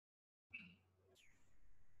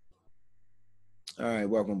All right,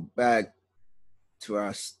 welcome back to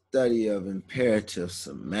our study of imperative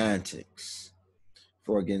semantics.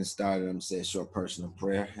 Before getting started, I'm going to say a short personal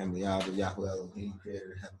prayer. Heavenly Abba, Yahweh Elohim,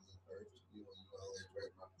 creator of heaven and earth. You know, you all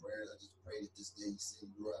direct my prayers. I just pray that this day you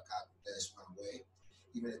send you a copy dash my way.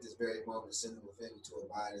 Even at this very moment, send them within me to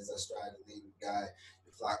abide as I strive to lead and guide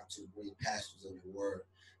the flock to great pastures of your word.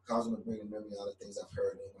 Cause them to bring to memory all the things I've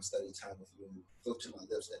heard in my study time with you. And filter my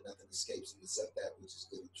lips that nothing escapes me except that which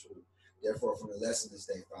is good and true. Therefore, from the lesson this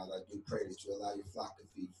day, Father, I do pray that you allow your flock to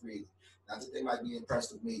feed freely. Not that they might be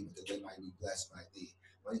impressed with me, but that they might be blessed by thee.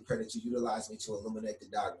 I pray that you utilize me to illuminate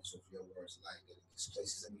the darkness with your words, like that it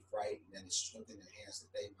places in me fright and that it strengthens the hands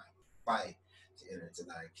that they might fight to enter into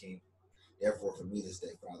thy kingdom. Therefore, for me this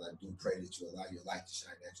day, Father, I do pray that you allow your light to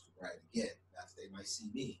shine extra bright again, not that they might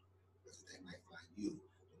see me, but that they might find you,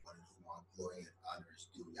 the one in whom all glory and honor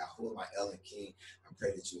is due. Yahuwah, my Ellen King, I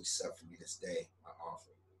pray that you accept from me this day my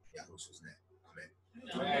offering. Yahushua's name. Amen.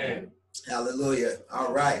 Amen. Hallelujah.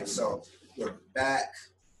 All right, so we're back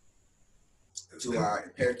to our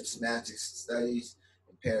imperative semantics studies.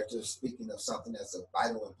 Imperative, speaking of something that's of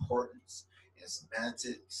vital importance, and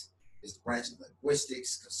semantics is the branch of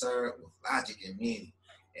linguistics concerned with logic and meaning.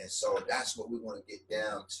 And so that's what we want to get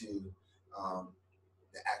down to,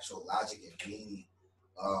 the actual logic and meaning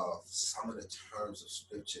of some of the terms of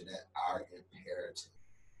scripture that are imperative.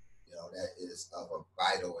 You know, that is of a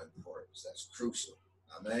vital importance. That's crucial.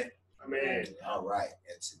 Amen. Amen. All right.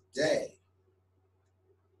 And today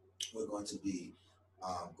we're going to be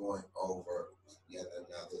going over yet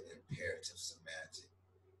another imperative semantic,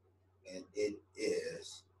 and it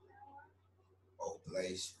is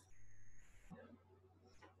oblation.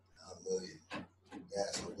 Hallelujah.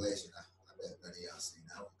 Yes, oblation. I bet none of y'all seen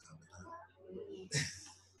that one coming up.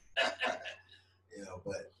 You know,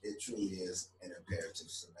 but it truly is an imperative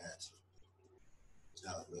semantic.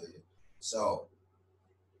 Hallelujah. So,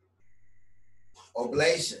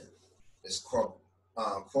 oblation is korban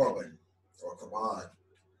or korban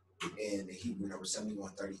in the Hebrew number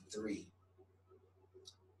 7133.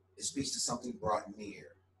 It speaks to something brought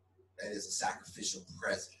near, that is a sacrificial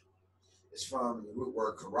present. It's from the root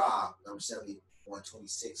word kara, number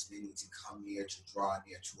 7126, meaning to come near, to draw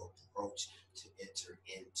near, to approach, to enter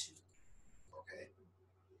into. Okay?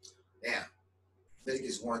 Now,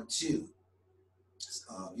 Leviticus 1:2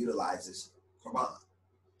 utilizes korban.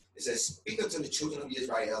 It says, speak unto the children of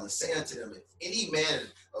Israel and say unto them, if any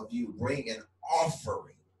man of you bring an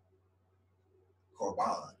offering,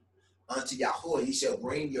 korban, unto Yahuwah, he shall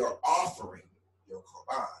bring your offering, your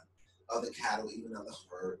korban, of the cattle, even of the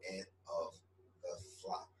herd, and of the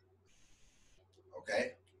flock.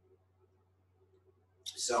 Okay?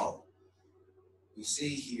 So, we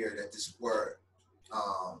see here that this word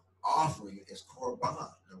offering is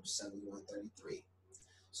korban, number 7133.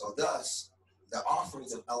 So thus, the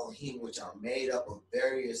offerings of Elohim, which are made up of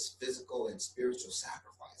various physical and spiritual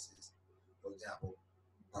sacrifices, for example,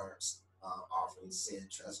 burnt offerings, sin,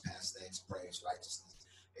 trespass, thanks, praise, righteousness,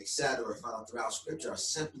 etc., found throughout Scripture, are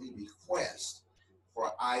simply requests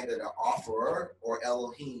for either the offerer or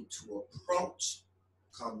Elohim to approach,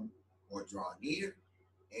 come, or draw near,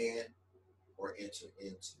 and or enter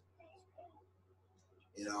into.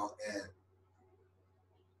 You know, and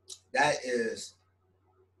that is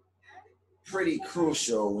pretty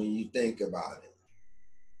crucial when you think about it.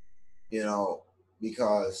 You know,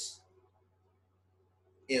 because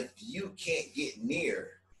if you can't get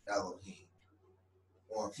near Elohim,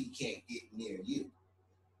 or if he can't get near you,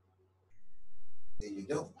 then you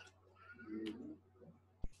don't.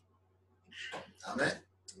 Amen.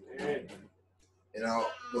 Amen. You know,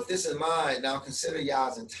 with this in mind, now consider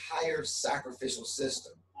Yah's entire sacrificial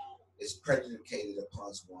system is predicated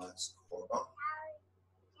upon one's korban.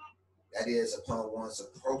 That is, upon one's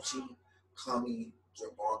approaching, coming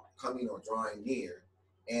or drawing near,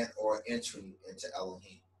 and or entering into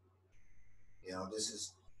Elohim. You know,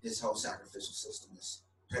 this whole sacrificial system is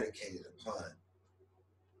predicated upon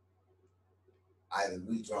either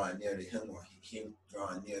we drawing near to him or him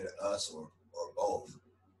drawing near to us, or both.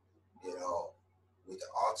 You know, with the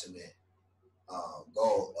ultimate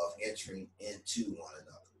goal of entering into one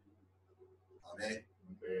another. Amen.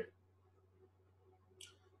 Amen.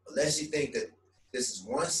 Unless you think that this is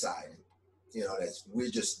one-sided, you know, that we're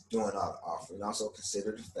just doing our offering. Also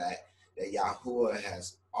consider the fact that Yahuwah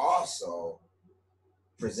has also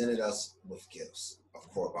presented us with gifts of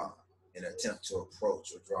korban in an attempt to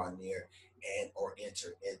approach or draw near and or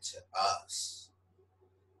enter into us.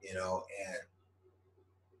 You know, and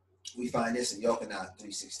we find this in Yochanan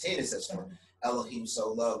 3:16. It says, for Elohim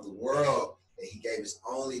so loved the world that he gave his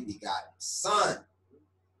only begotten son,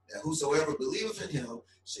 that that whosoever believeth in him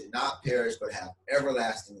should not perish but have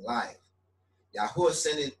everlasting life. Yahuwah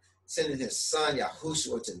sending his son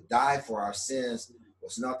Yahushua to die for our sins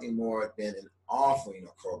was nothing more than an offering, a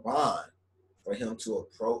korban, for him to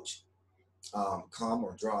approach, come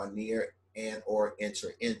or draw near, and or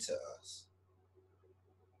enter into us.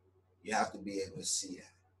 You have to be able to see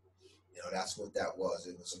that. You know, that's what that was.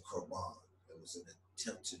 It was a korban. It was an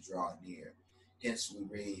attempt to draw near. Hence we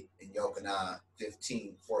read in Yochanan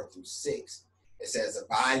 15:4-6, it says,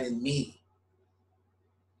 abide in me,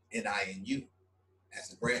 and I in you. As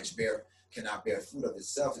the branch cannot bear fruit of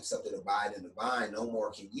itself except it abide in the vine, no more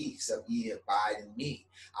can ye except ye abide in me.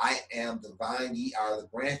 I am the vine, ye are the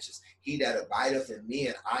branches. He that abideth in me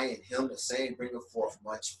and I in him, the same bringeth forth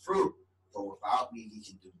much fruit. For without me ye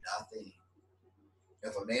can do nothing.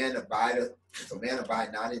 If a man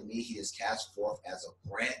abide not in me, he is cast forth as a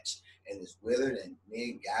branch and is withered, and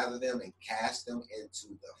men gather them and cast them into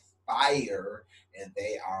the fire, and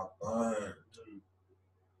they are burned.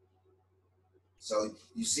 So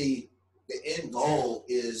you see, the end goal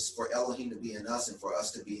is for Elohim to be in us and for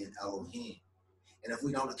us to be in Elohim. And if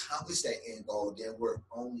we don't accomplish that end goal, then we're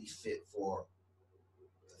only fit for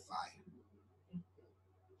the fire.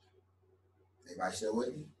 Everybody still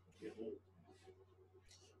with me?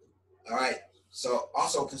 All right. So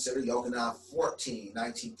also consider Yochanan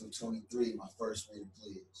 14:19-23. My first reader,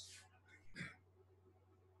 please.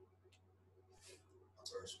 My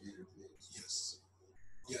first reader, please. Yes.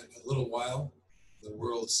 Yet a little while, the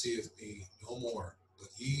world seeth me no more, but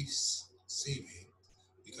ye see me,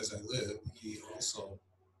 because I live, ye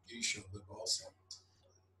shall live also.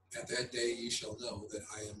 At that day ye shall know that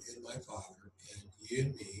I am in my Father, and ye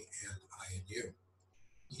in me, and I in you.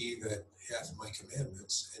 He that hath my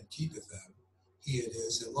commandments, and keepeth them, he it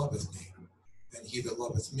is that loveth me. And he that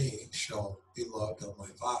loveth me shall be loved of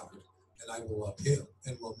my Father, and I will love him,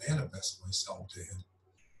 and will manifest myself to him.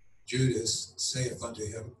 Judas saith unto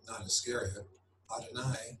him, not Iscariot,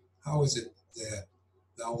 Adonai, how is it that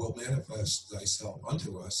thou wilt manifest thyself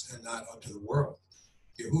unto us, and not unto the world?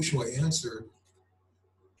 Yahushua answered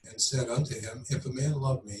and said unto him, if a man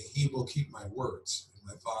love me, he will keep my words, and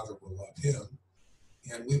my Father will love him,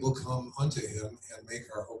 and we will come unto him and make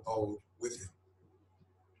our abode with him.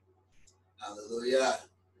 Hallelujah.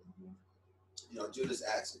 You know, Judas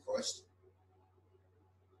asked a question.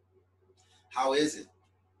 How is it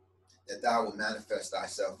that thou will manifest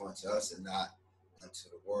thyself unto us and not unto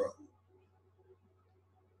the world?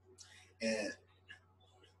 And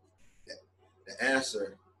the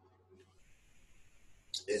answer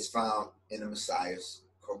is found in the Messiah's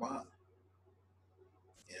korban.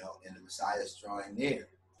 You know, in the Messiah's drawing near.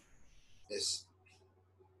 This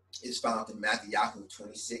is found in Matthew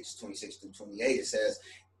 26-28. It says,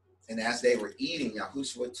 and as they were eating,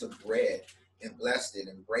 Yahushua took bread and blessed it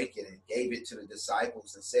and brake it and gave it to the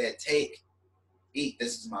disciples and said, take, eat,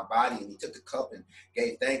 this is my body. And he took the cup and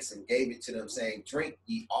gave thanks and gave it to them, saying, drink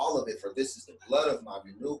ye all of it, for this is the blood of my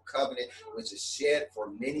renewed covenant, which is shed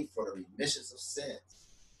for many for the remissions of sins.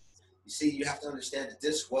 You see, you have to understand that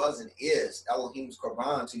this was and is Elohim's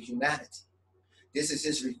korban to humanity. This is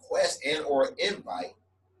his request and or invite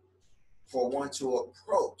for one to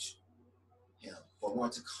approach him, for one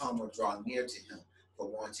to come or draw near to him, for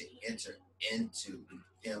one to enter into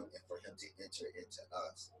him, and for him to enter into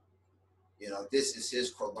us. You know, this is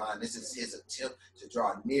his korban. This is his attempt to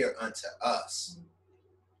draw near unto us.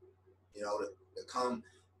 You know, to come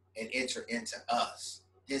and enter into us.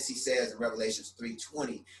 Hence he says in Revelation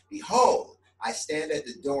 3:20, behold, I stand at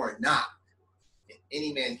the door and knock. If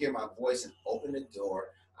any man hear my voice and open the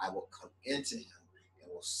door, I will come into him and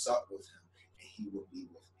will sup with him, and he will be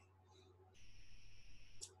with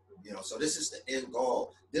me. You know, so this is the end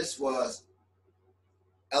goal. This was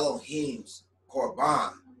Elohim's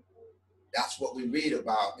korban. That's what we read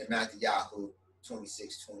about in Matthew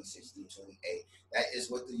 26-26-28. That is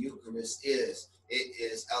what the Eucharist is. It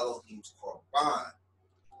is Elohim's korban.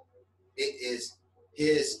 It is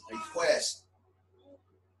his request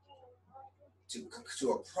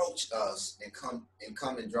to approach us and come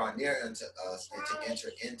and draw near unto us and to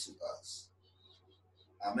enter into us.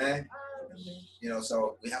 Amen. You know,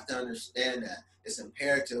 so we have to understand that it's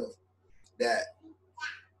imperative that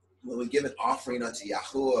when we give an offering unto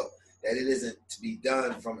Yahuwah, that it isn't to be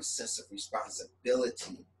done from a sense of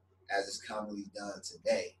responsibility as is commonly done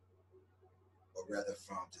today, but rather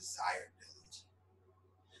from desirability.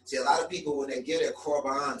 See, a lot of people, when they give their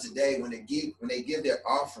korban today, when they give their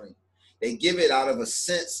offering, they give it out of a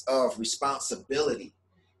sense of responsibility.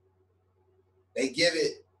 They give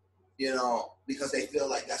it, you know, because they feel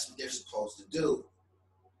like that's what they're supposed to do.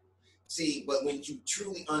 See, but when you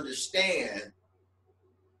truly understand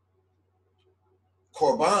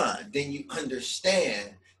korban, then you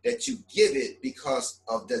understand that you give it because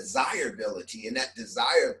of desirability, and that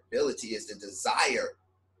desirability is the desire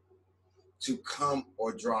to come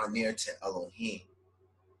or draw near to Elohim.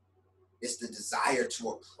 It's the desire to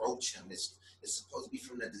approach him. It's supposed to be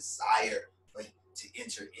from the desire to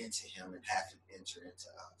enter into him and have him enter into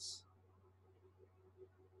us.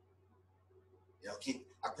 You know,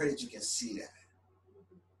 I pray that you can see that.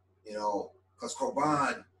 You know, because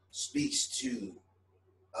korban speaks to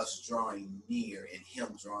us drawing near and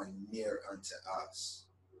him drawing near unto us.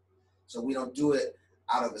 So we don't do it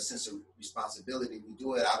out of a sense of responsibility. We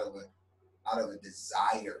do it out of a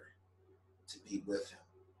desire to be with him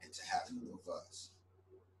and to have him with us.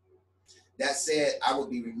 That said, I would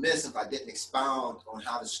be remiss if I didn't expound on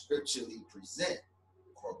how to scripturally present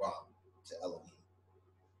korban to Elohim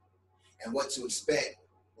and what to expect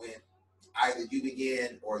when either you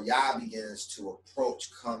begin or Yah begins to approach,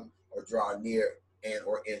 come, or draw near and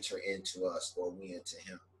or enter into us, or we into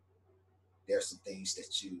him. There's some things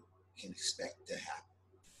that you can expect to happen.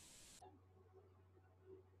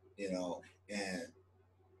 You know, and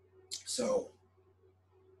so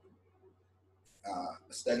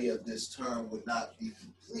a study of this term would not be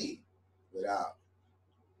complete without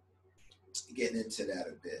getting into that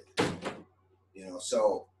a bit. You know,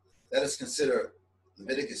 so let us consider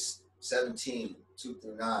Leviticus 17,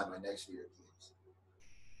 2-9, my next reader, please.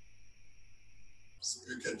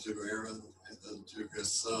 Speak unto Aaron and unto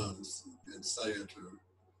his sons, and say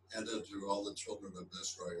unto all the children of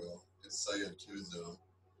Israel, and say unto them,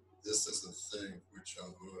 this is the thing which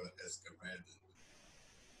Yahuwah has commanded,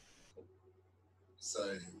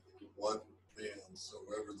 saying, what man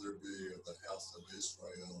soever there be of the house of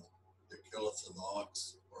Israel that killeth an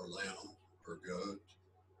ox or lamb or goat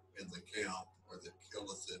in the camp, or that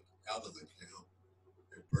killeth it out of the camp,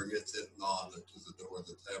 and bringeth it not unto the door of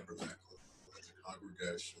the tabernacle of the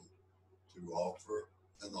congregation, to offer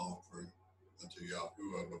an offering unto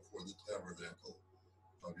Yahuwah before the tabernacle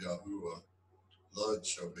of Yahuwah, blood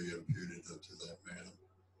shall be imputed unto that man.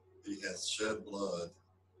 He hath shed blood,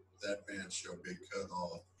 that man shall be cut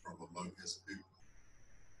off from among his people,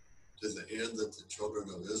 to the end that the children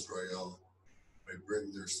of Israel may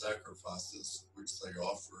bring their sacrifices which they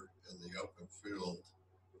offer in the open field,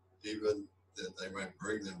 even that they may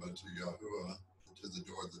bring them unto Yahuwah, to the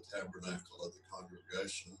door of the tabernacle of the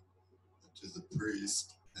congregation, and to the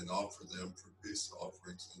priest, and offer them for peace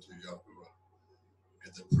offerings unto Yahuwah.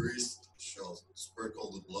 And the priest shall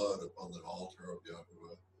sprinkle the blood upon the altar of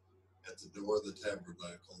Yahuwah at the door of the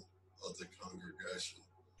tabernacle of the congregation,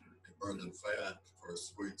 and burn it fat for a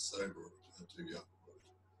sweet savor unto Yahuwah.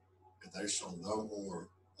 And they shall no more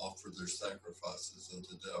offer their sacrifices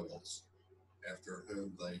unto devils, after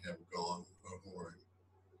whom they have gone a-whoring.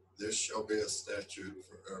 This shall be a statute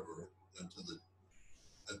forever unto them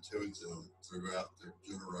throughout their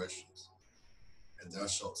generations. And thou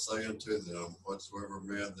shalt say unto them, whatsoever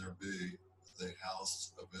man there be of the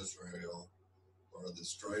house of Israel, or the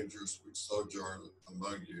strangers which sojourn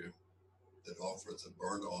among you, that offereth a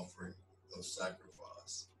burnt offering of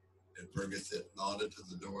sacrifice, and bringeth it not into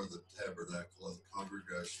the door of the tabernacle of the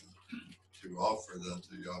congregation, to offer it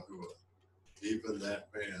unto Yahuwah, even that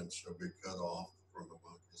man shall be cut off from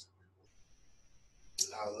among his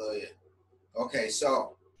people. Hallelujah. Okay,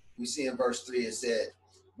 so we see in verse 3 it said,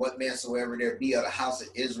 what man soever there be of the house of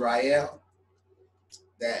Israel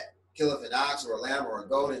that killeth an ox or a lamb or a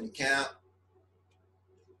goat in the camp,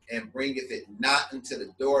 and bringeth it not into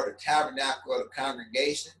the door of the tabernacle of the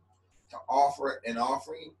congregation to offer an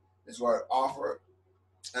offering. This word offer,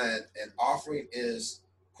 and an offering is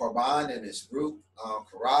korban in its root,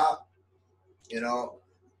 karab, you know,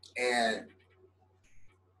 and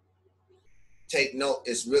take note,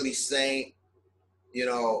 it's really saying, you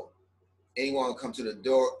know, anyone come to the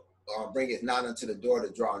door, bring it not unto the door to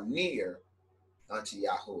draw near unto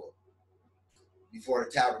Yahuwah. Before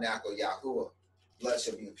the tabernacle of Yahuwah, blood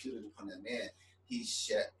shall be imputed upon that man.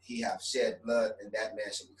 He have shed blood, and that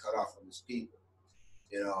man shall be cut off from his people.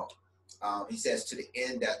 You know, he says, to the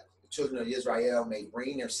end that the children of Israel may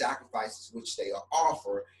bring their sacrifices which they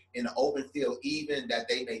offer in the open field, even that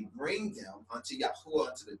they may bring them unto Yahuwah,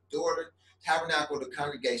 unto the door of the tabernacle of the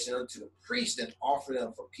congregation, unto the priest, and offer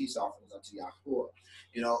them for peace offerings unto Yahuwah.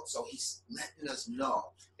 You know, so he's letting us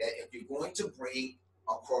know that if you're going to bring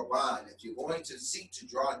a korban, if you're going to seek to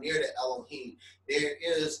draw near to Elohim, there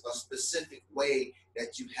is a specific way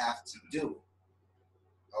that you have to do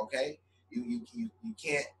it. Okay, you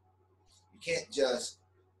can't just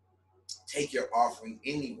take your offering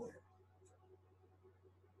anywhere.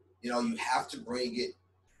 You know, you have to bring it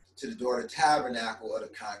to the door of the tabernacle of the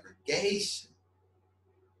congregation.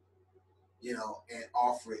 you know, and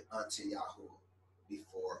offer it unto Yahuwah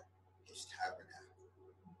before his tabernacle.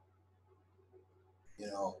 You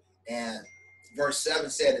know, and verse 7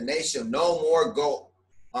 said, and they shall no more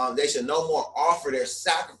they shall no more offer their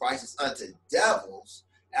sacrifices unto devils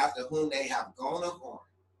after whom they have gone a whoring.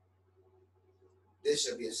 This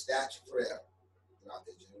shall be a statute forever throughout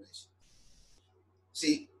their generation.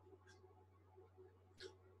 See,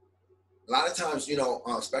 a lot of times, you know,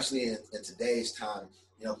 especially in today's time,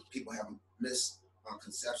 you know, people have a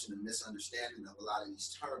misconception and misunderstanding of a lot of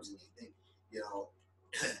these terms, and they think, you know,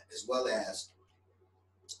 as well as,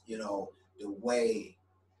 you know, the way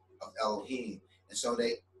of Elohim. And so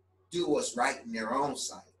they do what's right in their own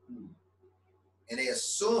sight. And they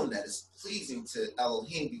assume that it's pleasing to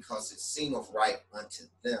Elohim because it seemeth right unto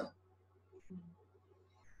them.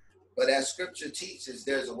 But as scripture teaches,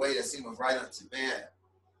 there's a way that seemeth right unto man,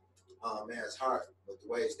 man's heart, but the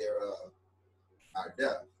ways thereof are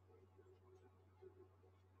death.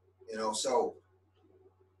 You know, so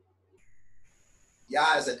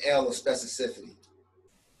Yah is an El of specificity.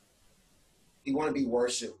 He want to be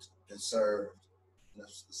worshipped and served in a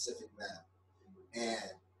specific manner.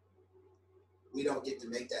 And we don't get to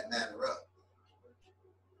make that manner up.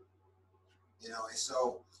 You know, and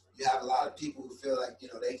so you have a lot of people who feel like,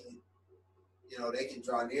 they can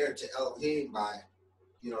draw near to Elohim by,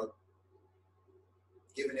 you know,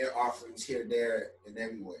 giving their offerings here, there, and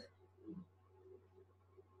everywhere.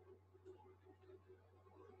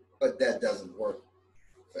 But that doesn't work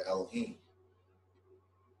for Elohim.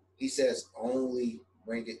 He says only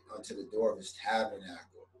bring it unto the door of his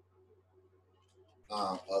tabernacle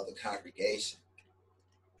of the congregation.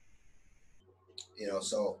 You know,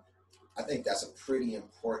 so I think that's a pretty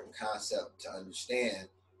important concept to understand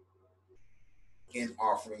in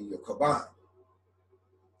offering your korban.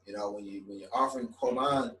 You know, when you're offering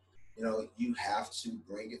korban, you know, you have to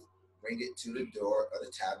bring it to the door of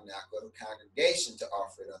the tabernacle of the congregation to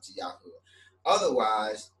offer it unto Yahuwah.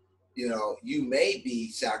 Otherwise, you know, you may be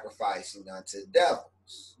sacrificing unto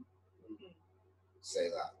devils.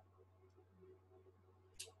 Selah.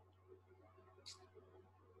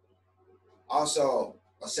 Also,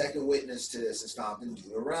 a second witness to this is found in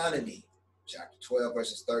Deuteronomy, chapter 12,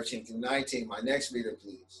 verses 13 through 19. My next reader,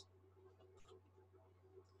 please.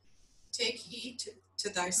 Take heed to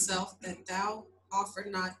thyself that thou offer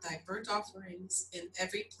not thy burnt offerings in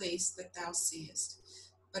every place that thou seest,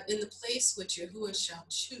 but in the place which Yahuwah shall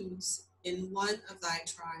choose in one of thy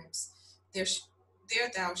tribes. There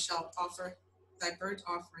thou shalt offer thy burnt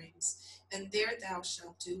offerings, and there thou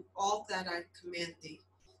shalt do all that I command thee.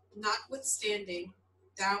 Notwithstanding,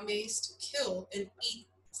 thou mayst kill and eat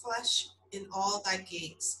flesh in all thy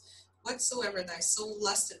gates, whatsoever thy soul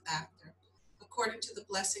lusteth after, according to the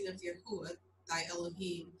blessing of Yahuwah thy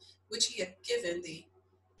Elohim, which he hath given thee.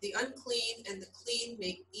 The unclean and the clean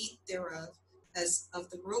may eat thereof, as of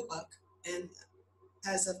the roebuck and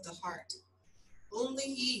as of the hart. Only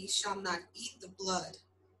ye shall not eat the blood.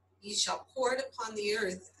 Ye shall pour it upon the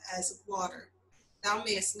earth as of water. Thou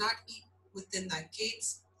mayest not eat within thy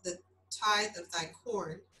gates the tithe of thy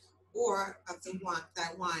corn, or of thy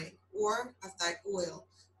wine, or of thy oil,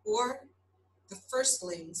 or the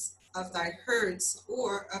firstlings of thy herds,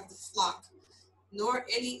 or of the flock, nor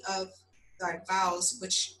any of thy vows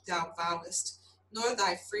which thou vowest, nor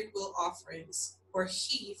thy freewill offerings, or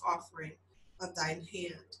heave offering of thine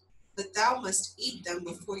hand. But thou must eat them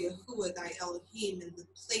before Yahuwah thy Elohim in the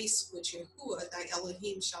place which Yahuwah thy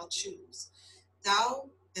Elohim shall choose. Thou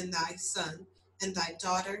and thy son, and thy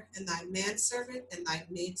daughter, and thy manservant, and thy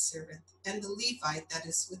maidservant, and the Levite that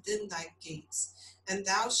is within thy gates. And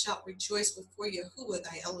thou shalt rejoice before Yahuwah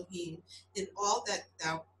thy Elohim in all that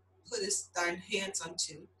thou puttest thine hands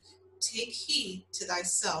unto. Take heed to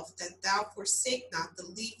thyself that thou forsake not the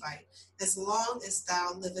Levite as long as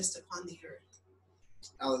thou livest upon the earth.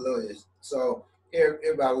 Hallelujah. So here,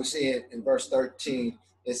 everybody, we see it in verse 13.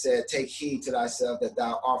 It said, take heed to thyself that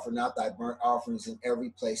thou offer not thy burnt offerings in every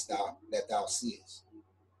place that thou seest.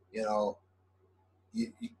 You know,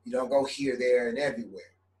 you don't go here, there, and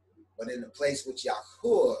everywhere. But in the place which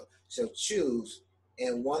Yahuwah shall choose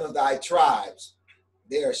in one of thy tribes,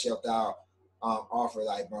 there shalt thou offer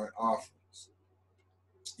thy burnt offerings.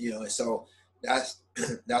 You know, and so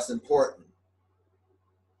that's important.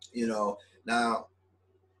 You know, now,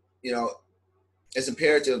 you know, it's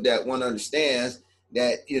imperative that one understands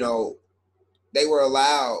that, you know, they were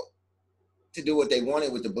allowed to do what they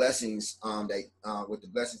wanted with the blessings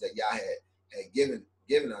that Yah had given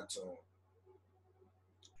unto them.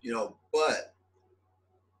 You know, but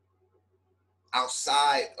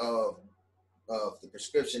outside of the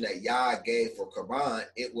prescription that Yah gave for Korban,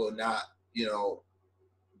 it will not, you know,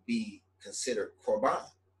 be considered korban.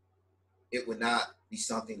 It would not be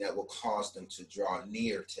something that will cause them to draw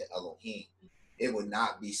near to Elohim. It would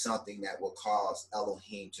not be something that will cause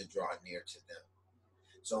Elohim to draw near to them.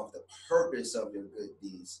 So if the purpose of your good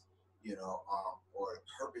deeds, or the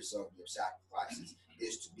purpose of your sacrifices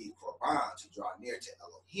is to be korban, to draw near to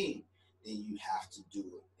Elohim, then you have to do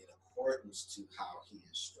it in accordance to how he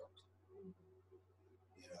instructed.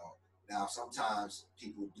 Now sometimes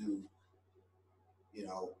people do,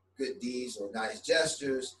 good deeds or nice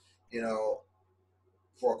gestures,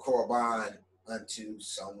 for korban unto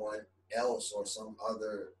someone else or some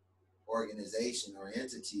other organization or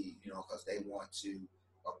entity, because they want to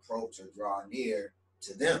approach or draw near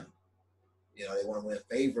to them. They want to win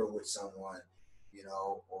favor with someone,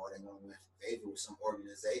 or they want to win favor with some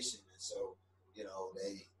organization. And so,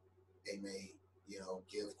 they may,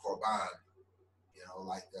 give korban,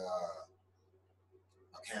 like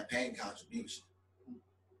a campaign contribution.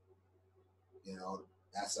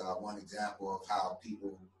 That's one example of how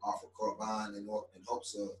people offer korban in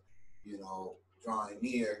hopes of, drawing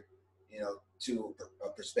near, to a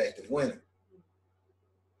prospective winner.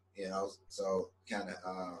 So kind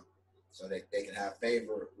of, so they can have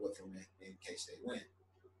favor with them in case they win.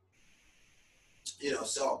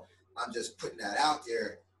 So I'm just putting that out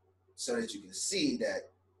there so that you can see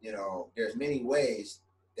that, there's many ways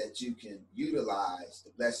that you can utilize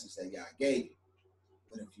the blessings that God gave you.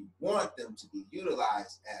 But if you want them to be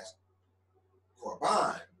utilized as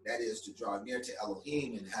korban, that is to draw near to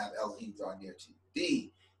Elohim and have Elohim draw near to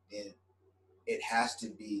thee, then it has to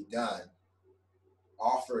be done,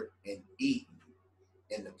 offered and eaten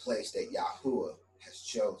in the place that Yahuwah has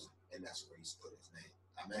chosen, and that's where he's put his name.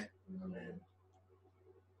 Amen. Amen.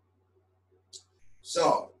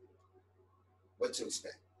 So, what to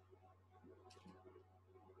expect?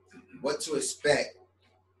 What to expect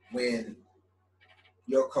when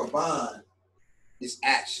your korban is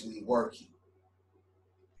actually working?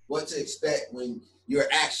 What to expect when you're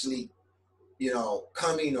actually,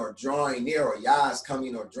 coming or drawing near, or Yah is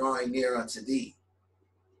coming or drawing near unto thee?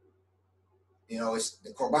 It's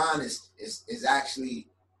the korban is actually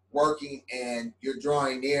working, and you're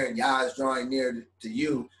drawing near, and Yah is drawing near to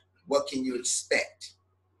you. What can you expect?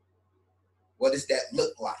 What does that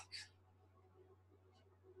look like?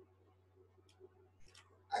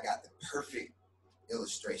 I got the perfect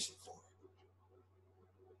illustration for it.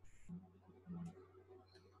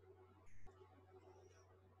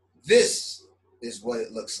 This is what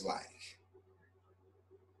it looks like.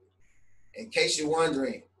 In case you're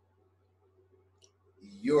wondering,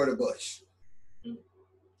 you're the bush.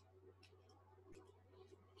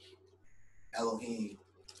 Elohim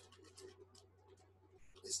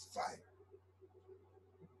is the fire.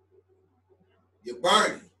 You're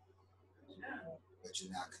burning, but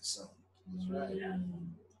you're not consumed. That's right. Yeah.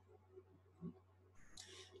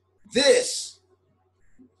 This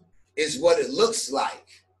is what it looks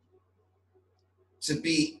like to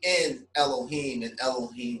be in Elohim and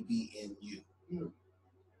Elohim be in you.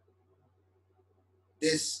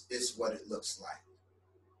 This is what it looks like.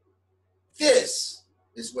 This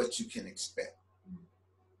is what you can expect.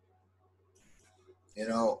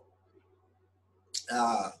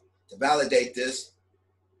 To validate this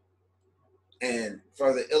and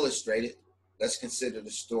further illustrate it, let's consider the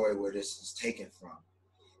story where this is taken from,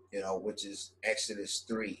 which is Exodus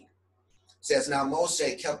 3. It says, now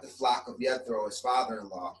Moshe kept the flock of Jethro, his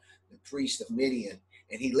father-in-law, the priest of Midian,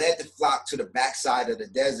 and he led the flock to the backside of the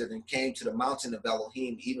desert and came to the mountain of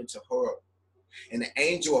Elohim, even to Horeb. And the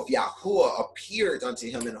angel of Yahuwah appeared unto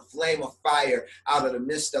him in a flame of fire out of the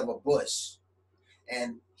midst of a bush.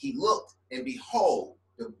 And he looked, and behold,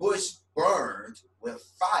 the bush burned with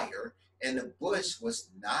fire, and the bush was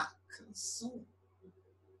not consumed.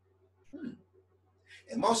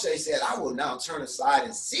 And Moshe said, I will now turn aside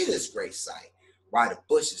and see this great sight, why the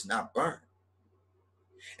bush is not burned.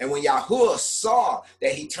 And when Yahuwah saw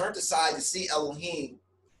that he turned aside to see Elohim,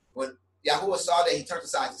 when Yahuwah saw that he turned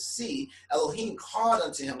aside to see, Elohim called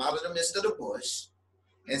unto him out of the midst of the bush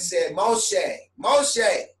and said, Moshe,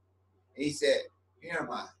 Moshe. And he said, here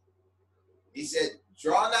am I. He said,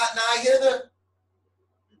 draw not nigh hither.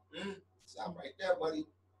 Stop right there, buddy.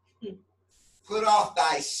 Put off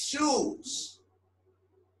thy shoes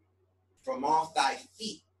from off thy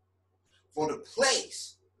feet, for the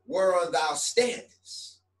place whereon thou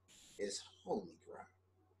standest is holy ground.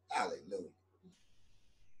 Hallelujah.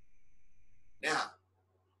 Now,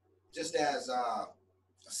 just as a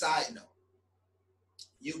side note,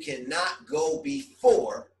 you cannot go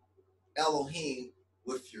before Elohim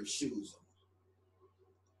with your shoes on.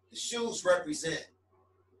 The shoes represent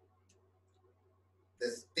the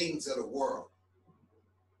things of the world.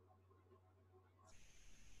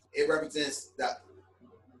 it represents the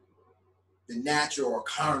natural or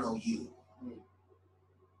carnal you.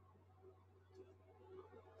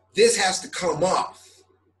 This has to come off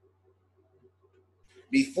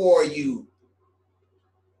before you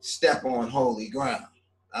step on holy ground.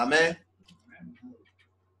 Amen.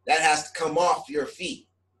 That has to come off your feet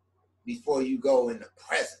before you go in the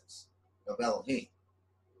presence of Elohim.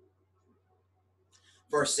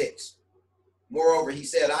 Verse 6. Moreover, he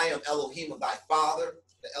said, I am Elohim of thy father,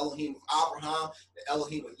 the Elohim of Abraham, the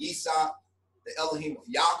Elohim of Isaac, the Elohim of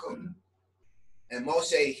Jacob. And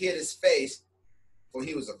Moshe hid his face, for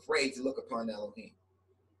he was afraid to look upon Elohim.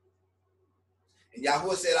 And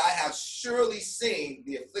Yahuwah said, I have surely seen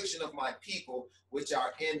the affliction of my people, which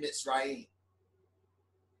are in Mitzrayim,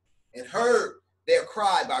 and heard their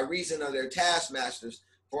cry by reason of their taskmasters,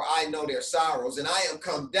 for I know their sorrows. And I am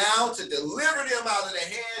come down to deliver them out of the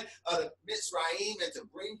hand of the Mitzrayim, and to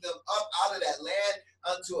bring them up out of that land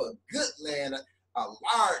unto a good land, a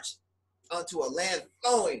large, unto a land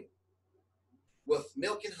flowing with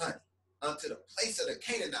milk and honey, unto the place of the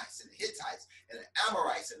Canaanites and the Hittites and the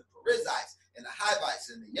Amorites and the Perizzites and the Hivites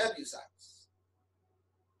and the Jebusites.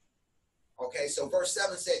 Okay, so verse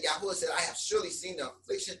 7 said, Yahuwah said, I have surely seen the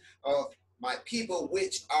affliction of my people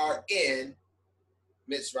which are in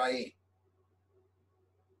Mitzrayim.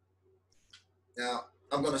 Now,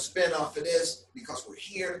 I'm going to spin off of this because we're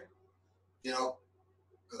here,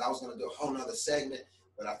 because I was going to do a whole nother segment,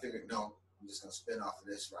 but I figured, no, I'm just going to spin off of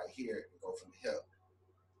this right here and go from the hip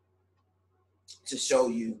to show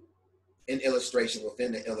you an illustration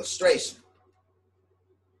within the illustration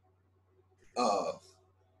of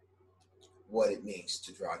what it means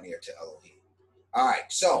to draw near to Elohim. All right,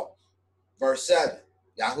 so verse 7,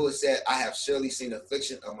 Yahuwah said, I have surely seen the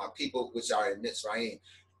affliction of my people which are in Mitzrayim,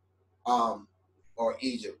 or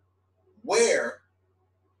Egypt. Where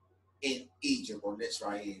in Egypt or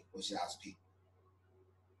Mitzrayim was Yah's people?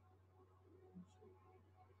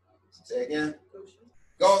 Say again?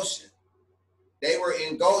 Goshen. They were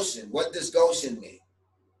in Goshen. What does Goshen mean?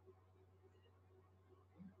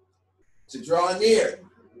 To draw near.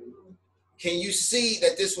 Can you see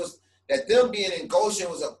that that them being in Goshen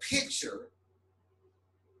was a picture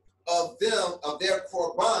of them, of their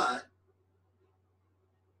korban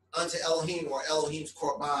unto Elohim, or Elohim's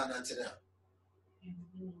korban unto them?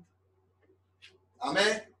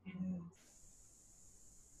 Amen?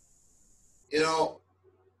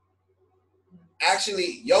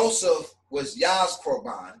 Actually, Joseph was Yah's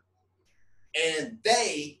korban, and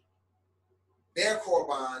their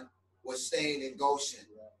korban was staying in Goshen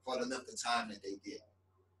for the length of time that they did.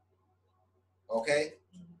 Okay?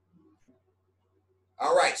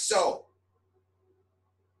 All right, so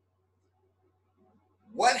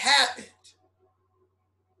what happened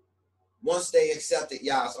once they accepted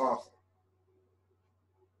Yah's offer?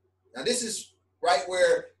 Now, this is right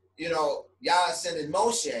where, Yah is sending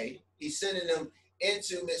Moshe. He's sending them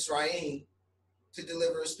into Mitzrayim to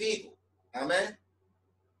deliver his people. Amen?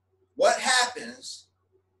 What happens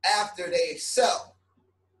after they accept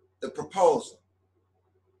the proposal?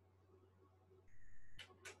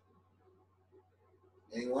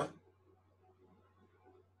 Anyone?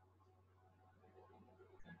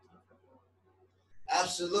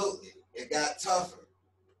 Absolutely. It got tougher.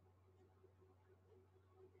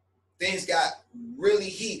 Things got really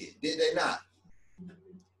heated, did they not?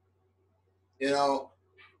 When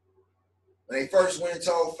they first went and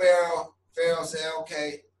told Pharaoh, Pharaoh said,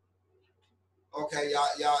 okay, y'all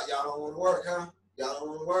don't want to work, huh? Y'all don't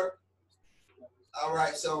want to work? All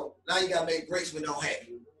right, so now you got to make bricks with no hay.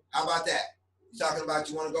 How about that? You're talking about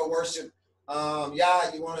you want to go worship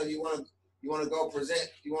Yah, you want to go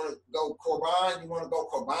present, you want to go korban, you want to go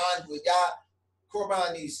korban with Yah,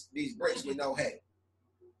 korban these bricks with no hay.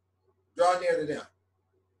 Draw near to them.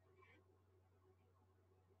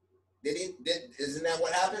 Isn't that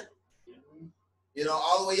what happened?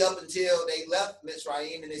 All the way up until they left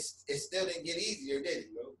Mitzrayim, and it still didn't get easier, did it?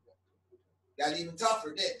 Got even tougher,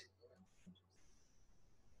 didn't it?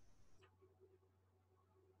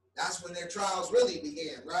 That's when their trials really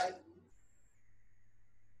began, right?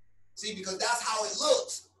 See, because that's how it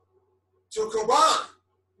looks to korban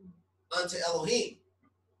unto Elohim.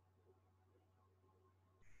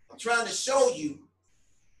 I'm trying to show you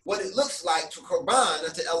what it looks like to korban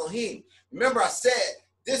unto Elohim. Remember I said,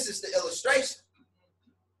 this is the illustration.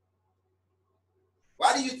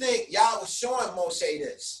 Why do you think Yah was showing Moshe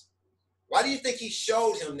this? Why do you think he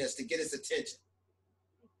showed him this to get his attention?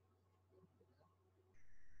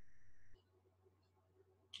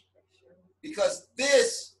 Because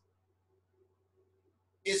this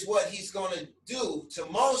is what he's going to do to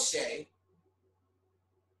Moshe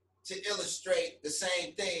to illustrate the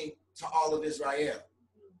same thing to all of Israel.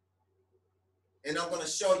 And I'm going to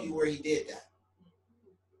show you where he did that.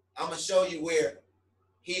 I'm going to show you where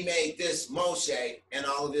he made this Moshe and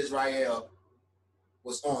all of Israel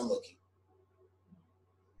was onlooking.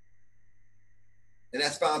 And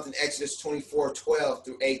that's found in Exodus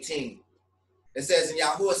 24:12-18. It says, and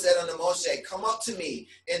Yahuwah said unto Moshe, come up to me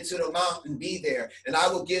into the mountain, be there, and I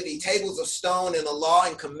will give thee tables of stone and the law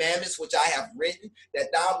and commandments which I have written,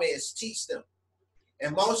 that thou mayest teach them.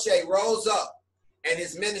 And Moshe rose up, and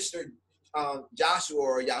his minister Joshua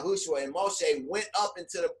or Yahushua and Moshe went up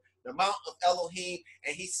into the mount of Elohim,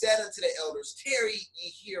 and he said unto the elders, tarry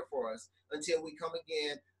ye here for us until we come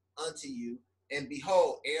again unto you. And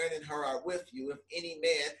behold, Aaron and Hur are with you. If any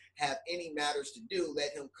man have any matters to do,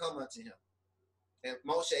 let him come unto him. And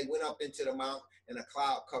Moshe went up into the mount, and a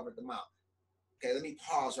cloud covered the mount. Okay, let me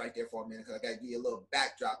pause right there for a minute, because I got to give you a little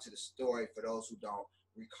backdrop to the story for those who don't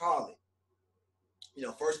recall it. You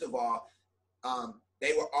know, first of all,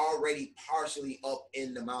 they were already partially up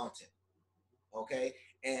in the mountain. Okay,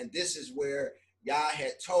 and this is where Yah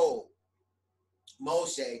had told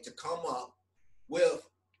Moshe to come up with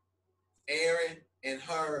Aaron and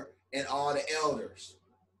Hur and all the elders.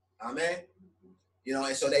 Amen. You know,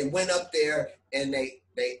 and so they went up there and they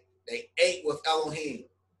ate with Elohim.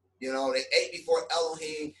 You know, they ate before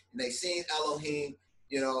Elohim and they seen Elohim,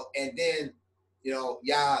 you know, and then, you know,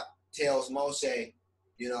 Yah tells Moshe,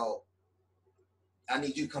 you know, I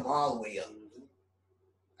need you to come all the way up.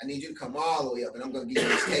 I need you to come all the way up, and I'm going to give you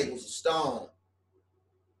these tables of stone.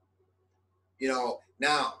 You know,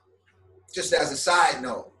 now, just as a side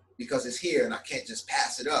note, because it's here and I can't just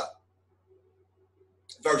pass it up.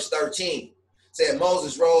 Verse 13 said,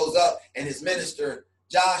 Moses rose up and his minister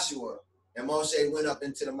Joshua, and Moshe went up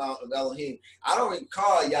into the mount of Elohim. I don't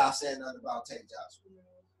recall y'all saying nothing about take Joshua.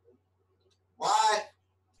 Why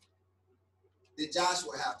did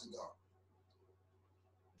Joshua have to go?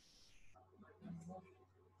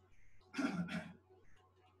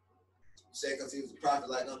 Say because he was a prophet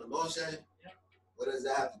like unto Moshe? Yeah. What does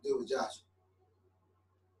that have to do with Joshua?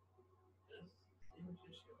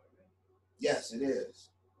 Yes, it is.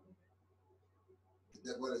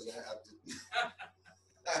 What does that have to do?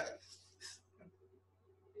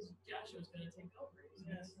 Joshua's going to take over.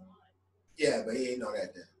 Yeah, but he ain't know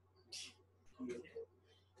that then.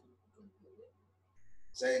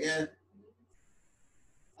 Say again?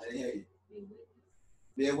 I didn't hear you.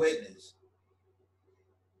 Be a witness.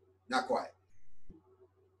 Not quite.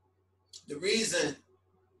 The reason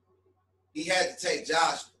he had to take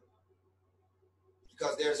Joshua,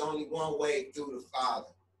 because there's only one way through the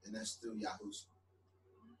Father, and that's through Yahushua.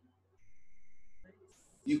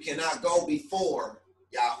 You cannot go before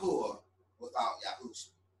Yahuwah without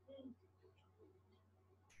Yahushua.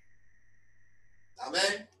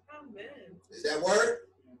 Amen? Amen. Is that word?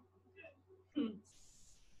 You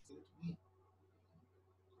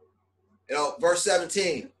know, verse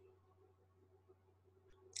 17.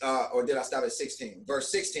 Or did I stop at 16? Verse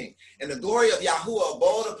 16. And the glory of Yahuwah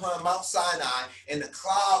abode upon Mount Sinai, and the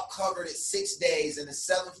cloud covered it 6 days. And the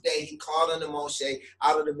seventh day he called unto Moshe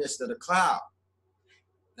out of the midst of the cloud.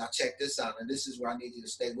 Now check this out, and this is where I need you to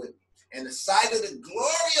stay with me. And the sight of the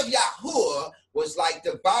glory of Yahuwah was like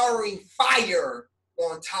devouring fire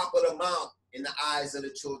on top of the mount in the eyes of the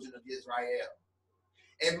children of Israel.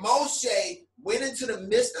 And Moshe went into the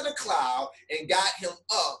midst of the cloud and got him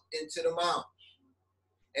up into the mount.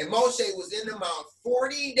 And Moshe was in the mount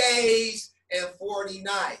 40 days and 40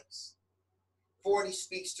 nights. 40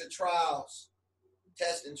 speaks to trials,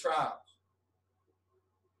 tests and trials.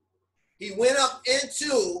 He went up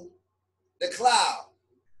into the cloud,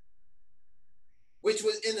 which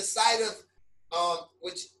was in the sight of,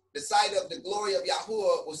 the sight of the glory of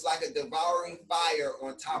Yahuwah was like a devouring fire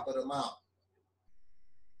on top of the mount.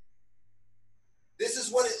 This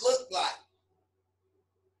is what it looked like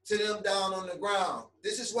to them down on the ground.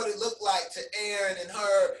 This is what it looked like to Aaron and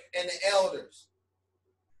Hur and the elders.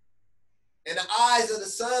 In the eyes of the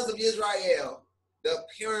sons of Israel, the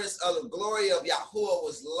appearance of the glory of Yahuwah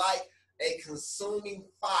was like a consuming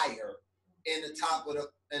fire in the top of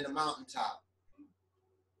the mountaintop.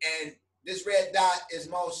 And this red dot is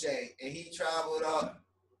Moshe, and he traveled up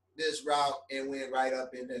this route and went right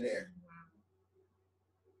up into there.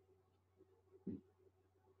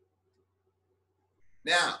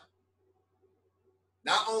 Now,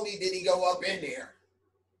 not only did he go up in there,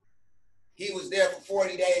 he was there for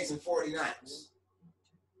 40 days and 40 nights.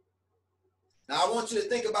 Now, I want you to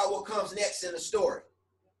think about what comes next in the story.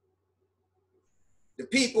 The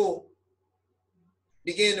people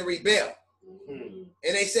begin to rebel.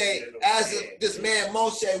 And they say, as of this man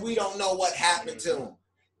Moshe, we don't know what happened to him.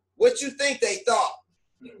 What you think they thought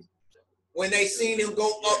when they seen him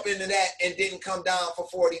go up into that and didn't come down for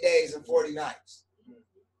 40 days and 40 nights?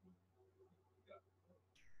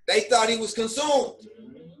 They thought he was consumed.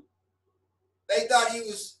 They thought he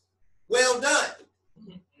was well done.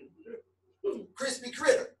 Crispy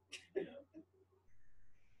critter.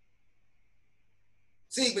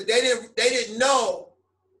 See, but they didn't know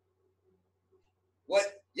what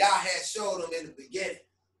Yah had showed them in the beginning.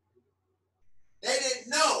 They didn't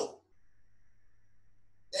know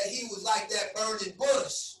that he was like that burning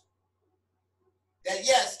bush. That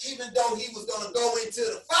yes, even though he was going to go into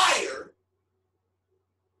the fire,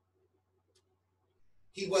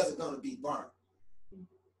 he wasn't going to be burned.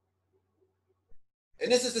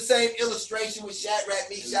 And this is the same illustration with Shadrach,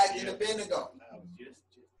 Meshach, and Abednego.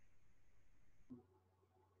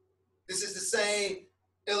 This is the same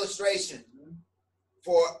illustration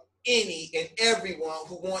for any and everyone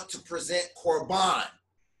who wants to present Korban,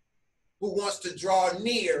 who wants to draw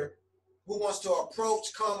near, who wants to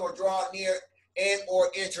approach, come, or draw near, and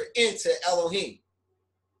or enter into Elohim.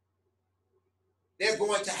 They're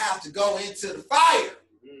going to have to go into the fire.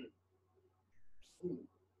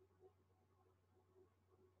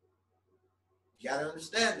 You got to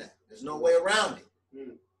understand that. There's no way around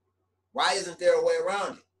it. Why isn't there a way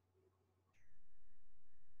around it?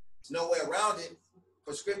 There's no way around it.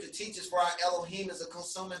 For scripture teaches for our Elohim is a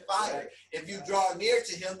consuming fire. If you draw near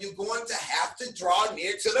to him, you're going to have to draw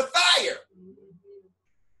near to the fire.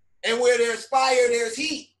 And where there's fire, there's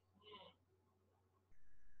heat.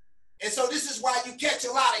 And so this is why you catch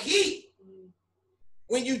a lot of heat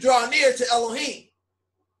when you draw near to Elohim.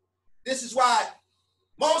 This is why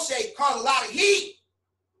Moshe caught a lot of heat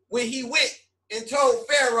when he went and told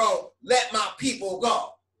Pharaoh, let my people go.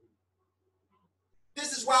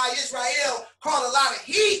 This is why Israel caught a lot of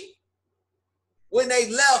heat when they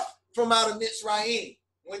left from out of Mitzrayim,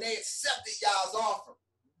 when they accepted Yah's offer.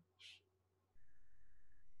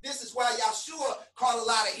 This is why Yahshua caught a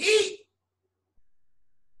lot of heat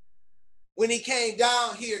when he came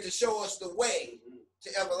down here to show us the way to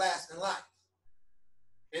everlasting life.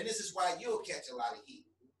 And this is why you'll catch a lot of heat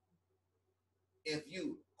if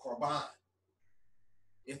you korban,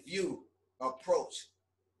 if you approach,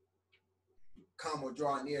 come or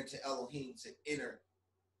draw near to Elohim to enter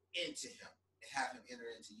into him and have him enter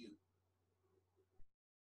into you.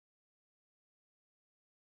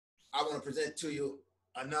 I want to present to you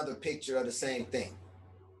another picture of the same thing.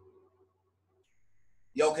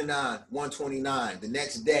 Yochanan 1:29, the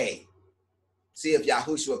next day, see if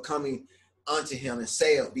Yahushua coming unto him and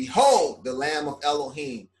saith, behold, the Lamb of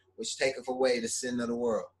Elohim, which taketh away the sin of the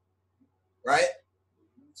world. Right?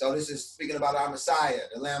 So this is speaking about our Messiah,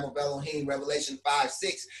 the Lamb of Elohim, Revelation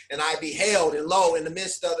 5:6. And I beheld, and lo, in the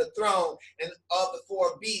midst of the throne and of the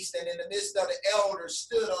four beasts, and in the midst of the elders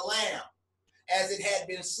stood a lamb, as it had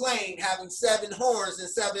been slain, having 7 horns and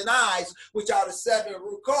 7 eyes, which are the 7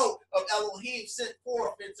 rukot of Elohim sent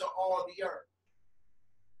forth into all the earth.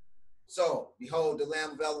 So, behold, the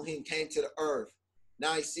Lamb of Elohim came to the earth.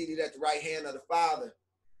 Now he's seated at the right hand of the Father,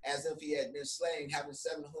 as if he had been slain, having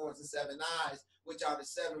 7 horns and 7 eyes, which are the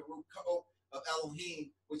 7 rukot of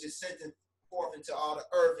Elohim, which is sent forth into all the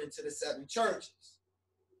earth, into the 7 churches.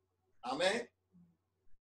 Amen.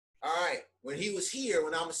 All right. When he was here,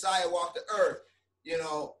 when our Messiah walked the earth,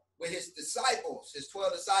 with his disciples, his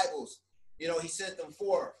 12 disciples, he sent them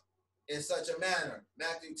forth in such a manner.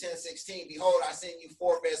 Matthew 10:16, behold, I send you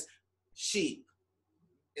forth as sheep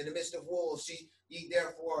in the midst of wolves. Be ye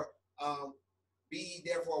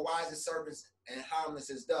therefore wise as serpents and harmless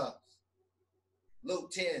as doves.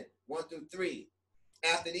 Luke 10:1-3.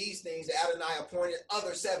 After these things, Adonai appointed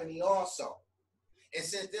other 70 also, and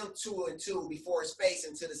sent them 2 and 2 before his face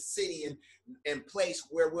into the city and place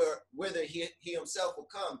whither he himself will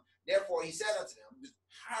come. Therefore he said unto them, the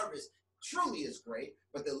harvest truly is great,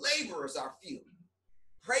 but the laborers are few.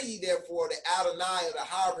 Pray ye therefore to Adonai of the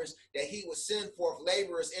harvest, that he will send forth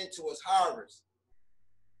laborers into his harvest.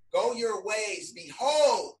 Go your ways,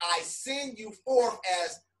 behold, I send you forth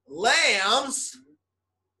as lambs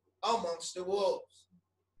amongst the wolves.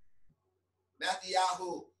 Matthew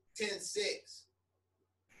 10:6.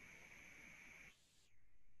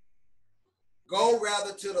 Go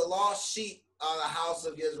rather to the lost sheep of the house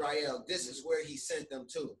of Israel. This is where he sent them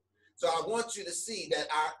to. So I want you to see that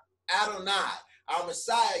our Adonai, our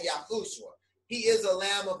Messiah, Yahushua, he is a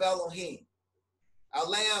Lamb of Elohim. A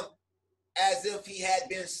lamb as if he had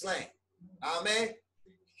been slain. Amen.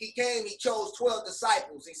 He came, he chose 12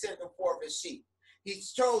 disciples. He sent them forth as sheep. He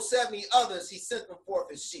chose 70 others. He sent them forth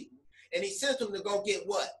as sheep. And he sent them to go get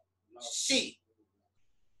what? Sheep.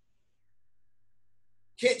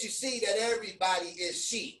 Can't you see that everybody is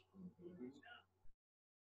sheep?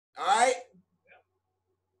 All right?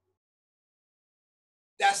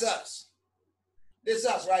 That's us. This is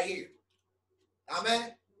us right here. Amen?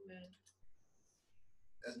 Amen.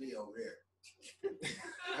 That's me over there.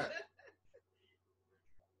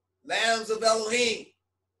 Lambs of Elohim.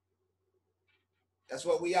 That's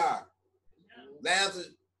what we are. Lambs of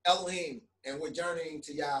Elohim. And we're journeying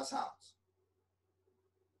to Yah's house.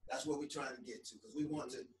 That's what we're trying to get to. Because we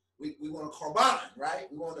want to korban, right?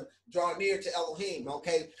 We want to draw near to Elohim.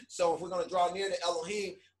 Okay. So if we're going to draw near to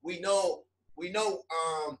Elohim, we know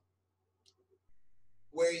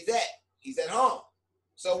where he's at. He's at home.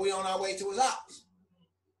 So we're on our way to his house.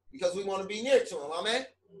 Because we want to be near to him. Amen?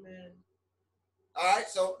 Amen. All right.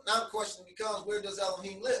 So now the question becomes, where does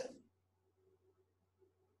Elohim live?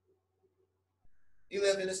 He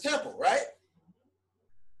lived in his temple, right?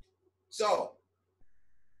 So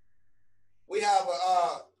we have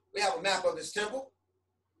a map of his temple.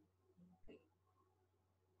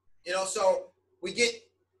 You know, so we get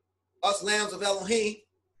us lambs of Elohim.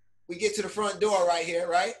 We get to the front door right here,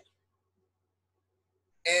 right?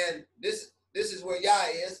 And this is where Yah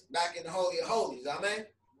is, back in the Holy of Holies. Amen.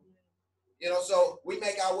 You know, so we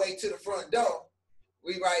make our way to the front door.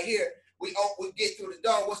 We right here. We get through the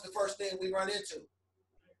door. What's the first thing we run into?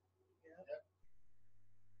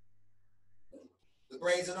 The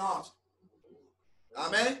brazen altar.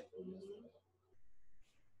 Amen.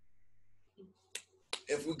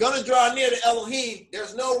 If we're going to draw near to Elohim,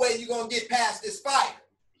 there's no way you're going to get past this fire.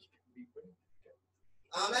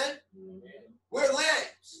 Amen. We're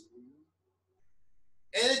lambs.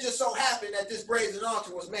 And it just so happened that this brazen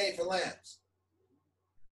altar was made for lambs.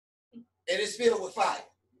 And it's filled with fire.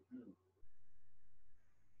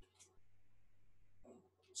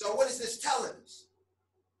 So what is this telling us?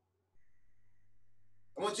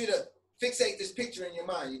 I want you to fixate this picture in your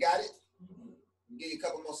mind. You got it? I'll give you a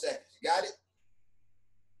couple more seconds. You got it?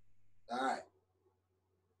 All right.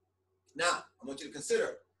 Now, I want you to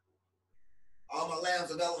consider all my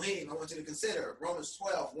lambs of Elohim. I want you to consider Romans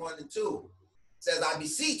 12, 1 and 2. It says, I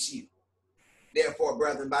beseech you, therefore,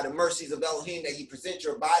 brethren, by the mercies of Elohim, that ye present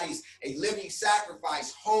your bodies a living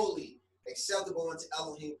sacrifice, holy, acceptable unto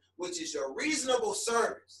Elohim, which is your reasonable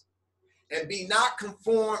service. And be not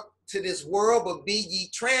conformed to this world, but be ye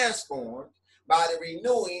transformed by the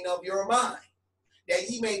renewing of your mind, that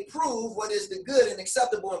ye may prove what is the good and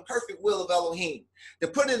acceptable and perfect will of Elohim. To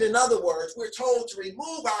put it in other words, we're told to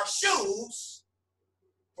remove our shoes,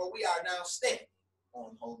 for we are now standing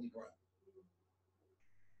on holy ground.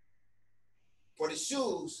 For the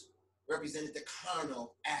shoes represented the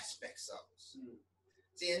carnal aspects of us.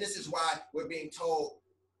 See, and this is why we're being told,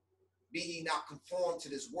 be ye not conformed to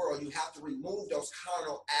this world. You have to remove those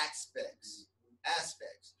carnal aspects,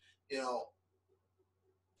 you know,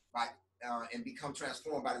 by and become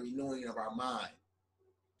transformed by the renewing of our mind.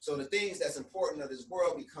 So the things that's important of this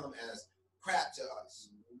world become as crap to us.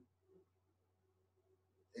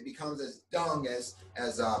 It becomes as dung as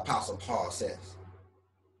Apostle Paul says.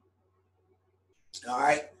 All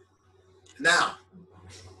right. Now,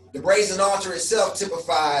 the brazen altar itself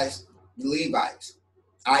typifies the Levites,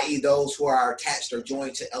 i.e. those who are attached or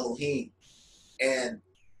joined to Elohim and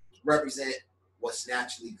represent what's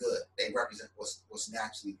naturally good. They represent what's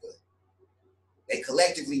naturally good. They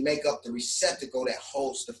collectively make up the receptacle that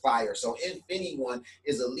holds the fire. So if anyone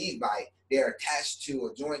is a Levite, they're attached to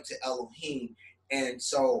or joined to Elohim. And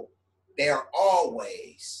so they're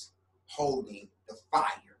always holding the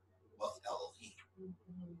fire of Elohim,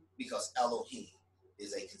 because Elohim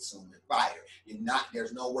is a consuming fire.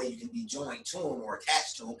 There's no way you can be joined to him or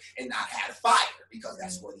attached to him and not have fire, because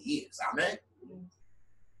that's what he is. Amen.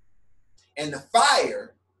 And the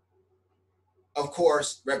fire, of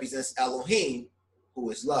course, represents Elohim, who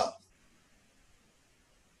is love.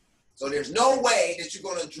 So there's no way that you're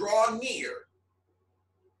going to draw near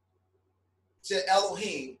to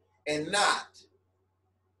Elohim and not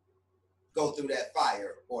go through that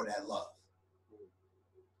fire or that love.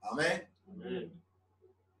 Amen. Amen.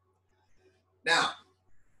 Now,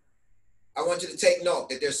 I want you to take note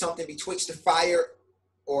that there's something betwixt the fire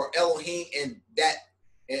or Elohim and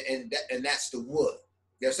that's the wood.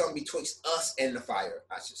 There's something betwixt us and the fire,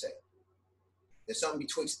 I should say. There's something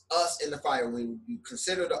betwixt us and the fire. When you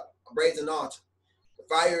consider the brazen altar, the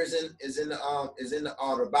fire is in the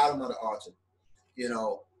altar, bottom of the altar, you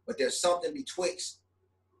know. But there's something betwixt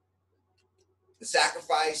the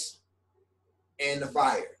sacrifice and the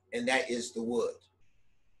fire, and that is the wood.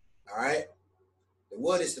 All right. The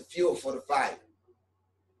wood is the fuel for the fire.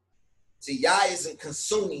 See, Yah isn't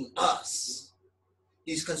consuming us.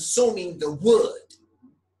 He's consuming the wood.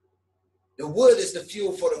 The wood is the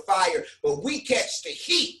fuel for the fire, but we catch the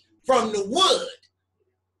heat from the wood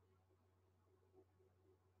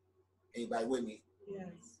Anybody with me?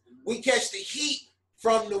 Yes. We catch the heat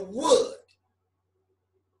from the wood.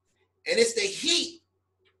 And it's the heat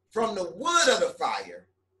from the wood of the fire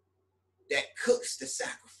that cooks the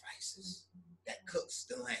sacrifices, that cooks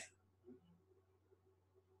the lamb.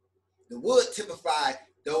 The wood typified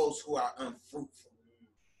those who are unfruitful.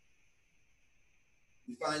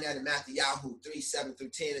 We find that in Matthew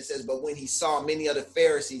 3:7-10. It says, but when he saw many of the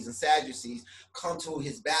Pharisees and Sadducees come to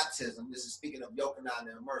his baptism, this is speaking of Yochanan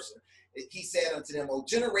and Immerser, he said unto them, O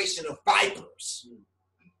generation of vipers,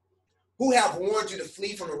 who have warned you to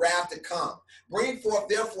flee from the wrath to come? Bring forth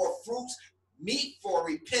therefore fruits meet for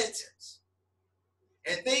repentance.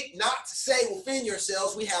 And think not to say within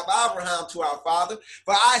yourselves, we have Abraham to our father.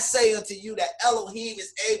 For I say unto you that Elohim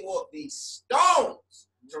is able of these stones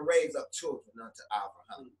to raise up children unto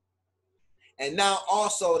Abraham. And now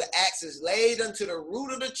also the axe is laid unto the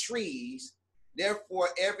root of the trees. Therefore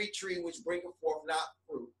every tree which bringeth forth not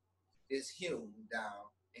fruit is hewn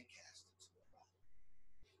down and cast into the fire.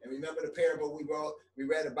 And remember the parable we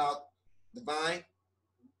read about the vine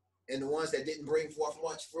and the ones that didn't bring forth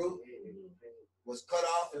much fruit was cut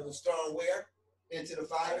off and was thrown where? Into the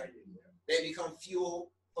fire. They become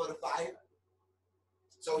fuel for the fire.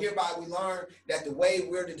 So hereby we learn that the way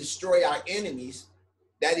we're to destroy our enemies,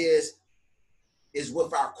 that is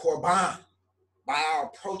with our korban, by our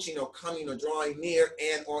approaching or coming or drawing near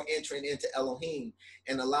and or entering into Elohim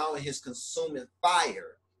and allowing his consuming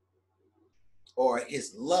fire or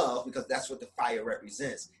his love, because that's what the fire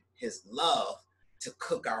represents, his love to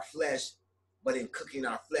cook our flesh. But in cooking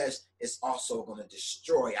our flesh, it's also going to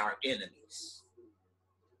destroy our enemies.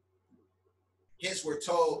 Hence we're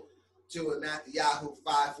told to in Matthew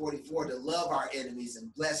 5:44 to love our enemies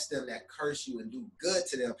and bless them that curse you and do good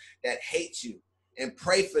to them that hate you and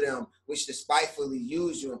pray for them which despitefully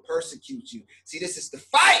use you and persecute you. See, this is the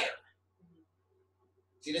fire.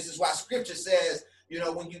 See, this is why scripture says,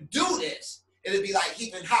 when you do this, it'll be like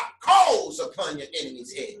heaping hot coals upon your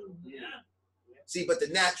enemy's head. Yeah. See, but the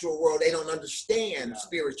natural world, they don't understand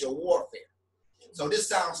spiritual warfare. So this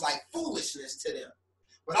sounds like foolishness to them.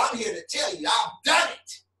 But I'm here to tell you, I've done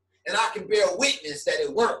it. And I can bear witness that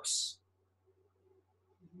it works.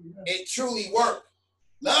 It truly works.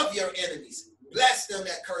 Love your enemies. Bless them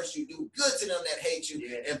that curse you. Do good to them that hate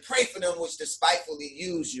you. And pray for them which despitefully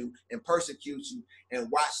use you and persecute you.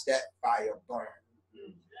 And watch that fire burn.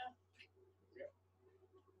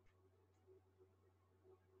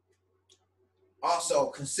 Also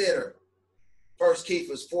consider 1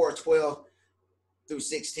 Kephas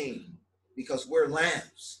 4:12-16, because we're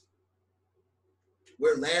lambs.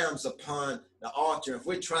 We're lambs upon the altar. If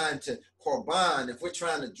we're trying to korban, if we're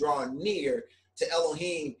trying to draw near to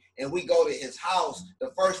Elohim and we go to his house, the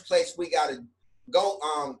first place we got to go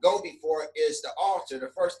before is the altar. The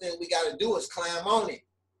first thing we got to do is climb on it.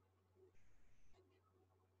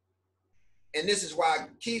 And this is why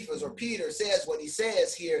Kephas or Peter says what he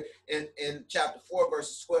says here in chapter 4,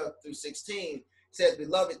 verses 12-16. Says,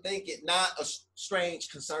 beloved, think it not a strange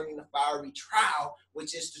concerning the fiery trial,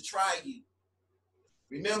 which is to try you.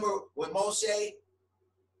 Remember when Moshe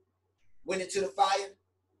went into the fire?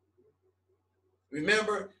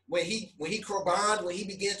 Remember when he korbaned, when he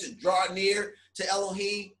began to draw near to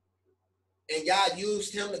Elohim, and God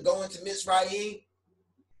used him to go into Mitzrayim?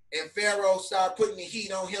 And Pharaoh started putting the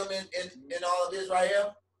heat on him and all of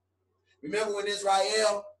Israel. Remember when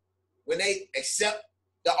Israel, when they accepted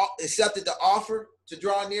the offer to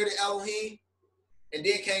draw near to Elohim, and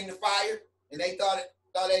then came the fire, and they thought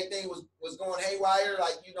everything was going haywire,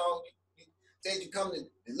 like, you said you come to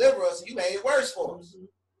deliver us, and you made it worse for us.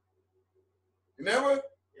 Remember?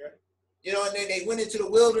 Yeah. And then they went into the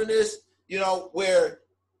wilderness, where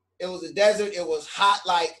it was a desert, it was hot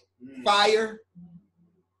like fire.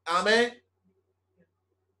 Amen.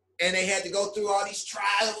 And they had to go through all these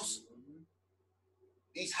trials,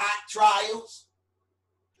 these hot trials.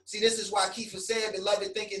 See, this is why Kephas said,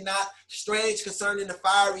 beloved, think it not strange concerning the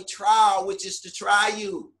fiery trial, which is to try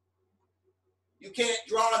you. You can't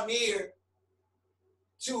draw near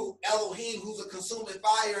to Elohim, who's a consuming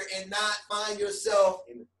fire, and not find yourself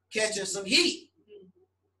catching some heat.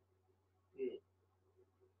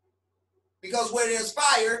 Because where there's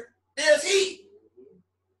fire, there's heat.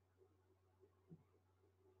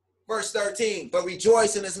 Verse 13, but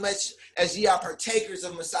rejoice in as much as ye are partakers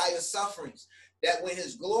of Messiah's sufferings, that when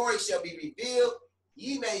his glory shall be revealed,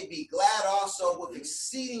 ye may be glad also with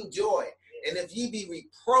exceeding joy. And if ye be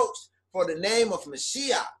reproached for the name of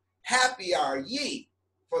Mashiach, happy are ye,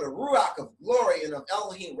 for the Ruach of glory and of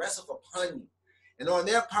Elohim resteth upon you. And on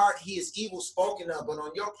their part, he is evil spoken of, but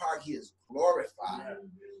on your part, he is glorified.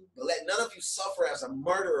 But let none of you suffer as a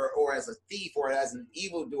murderer or as a thief or as an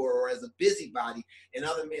evildoer or as a busybody in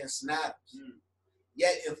other men's matters.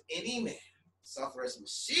 Yet if any man suffer as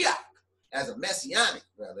Mashiach, as a messianic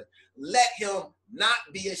brother, let him not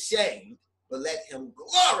be ashamed, but let him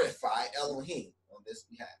glorify Elohim on this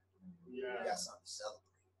behalf. You got something to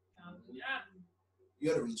celebrate.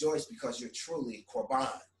 You ought to rejoice because you're truly korban.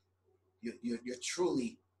 You're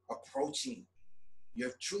truly approaching.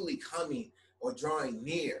 You're truly coming or drawing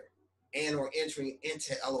near and or entering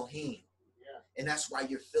into Elohim. And that's why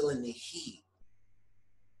you're feeling the heat.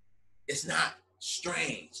 It's not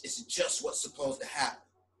strange. It's just what's supposed to happen.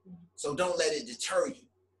 So don't let it deter you.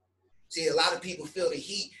 See, a lot of people feel the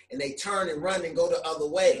heat and they turn and run and go the other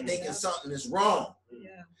way, thinking something is wrong.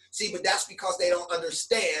 See, but that's because they don't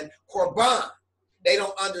understand korban. They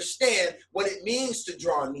don't understand what it means to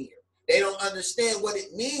draw near. They don't understand what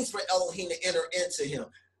it means for Elohim to enter into him,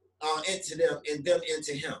 into them, and them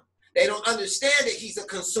into him. They don't understand that he's a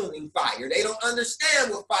consuming fire. They don't understand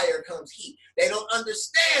with fire comes heat. They don't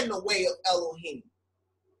understand the way of Elohim.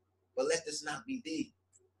 But let this not be thee.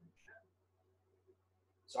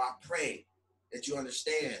 So I pray that you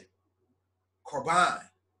understand korban,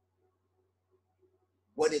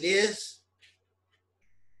 what it is,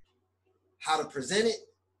 how to present it,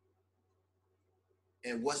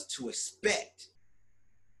 and what's to expect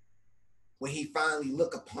when he finally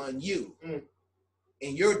look upon you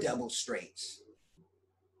in your double straits.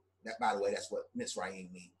 That, by the way, that's what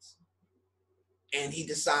Mitzrayim means. And he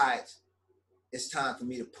decides it's time for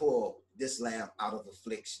me to pull this lamb out of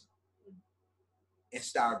affliction and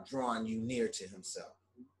start drawing you near to himself.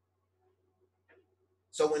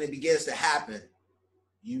 So when it begins to happen,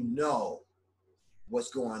 you know what's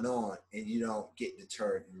going on and you don't get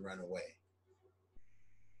deterred and run away.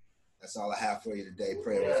 That's all I have for you today.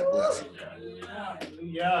 Pray it was a blessing.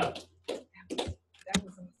 Hallelujah. That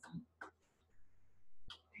was awesome.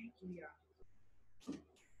 Thank you, y'all.